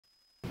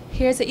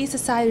Here's the East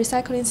Side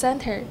Recycling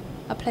Center,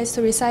 a place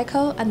to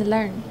recycle and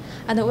learn,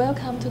 and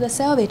welcome to the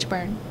Salvage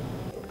Barn.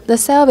 The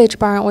Salvage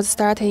Barn was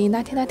started in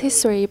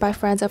 1993 by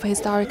Friends of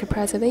Historic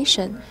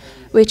Preservation,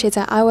 which is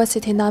an Iowa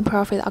City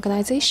nonprofit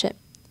organization.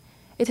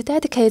 It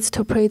dedicates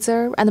to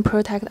preserve and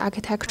protect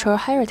architectural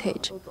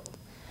heritage.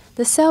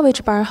 The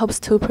Salvage Barn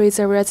hopes to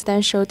preserve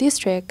residential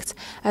districts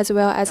as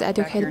well as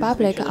educate the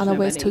public on the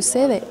ways to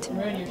save it.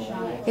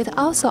 It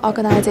also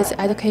organizes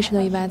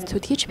educational events to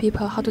teach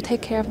people how to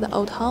take care of the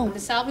old home. The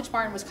Salvage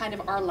Barn was kind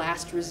of our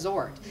last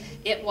resort.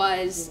 It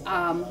was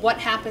what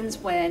happens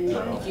when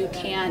you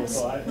can't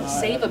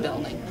save a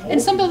building. And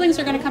some buildings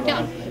are going to come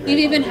down. We've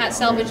even had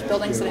salvage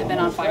buildings that have been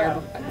on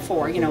fire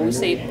before. You know, we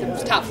saved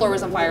the top floor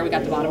was on fire, we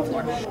got the bottom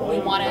floor. We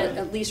want to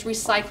at least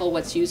recycle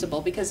what's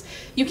usable because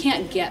you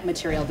can't get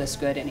material this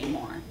good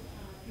anymore.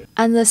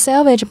 And the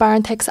Salvage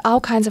Barn takes all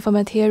kinds of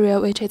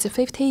material which is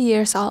 50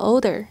 years or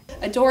older.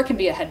 A door can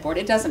be a headboard.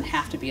 It doesn't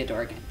have to be a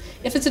door again.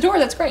 If it's a door,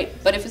 that's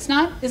great. But if it's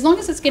not, as long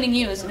as it's getting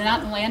used and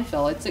not in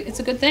landfill, it's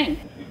a good thing.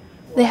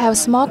 They have a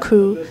small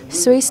crew,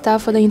 3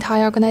 staff for the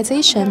entire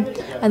organization,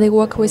 and they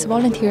work with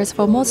volunteers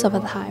for most of the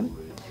time.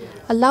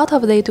 A lot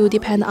of they do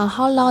depend on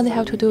how long they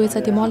have to do with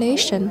the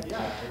demolition,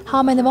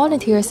 how many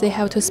volunteers they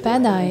have to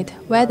spend on it,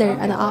 weather,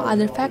 and all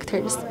other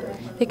factors.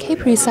 They keep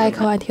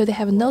recycle until they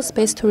have no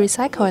space to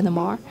recycle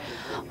anymore.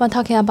 When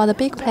talking about the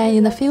big plan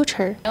in the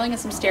future, Nailing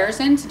some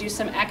stairs in to do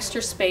some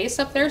extra space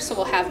up there, so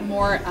we'll have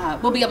more.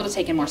 We'll be able to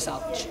take in more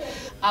salvage.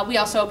 We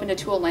also opened a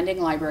tool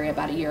lending library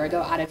about a year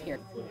ago out of here.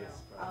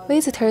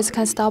 Visitors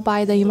can stop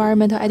by the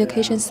Environmental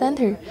Education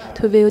Center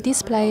to view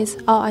displays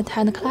or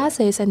attend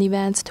classes and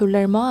events to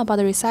learn more about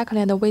the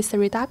recycling and waste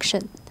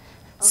reduction.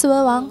 斯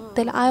文王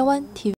Daily Iowa TV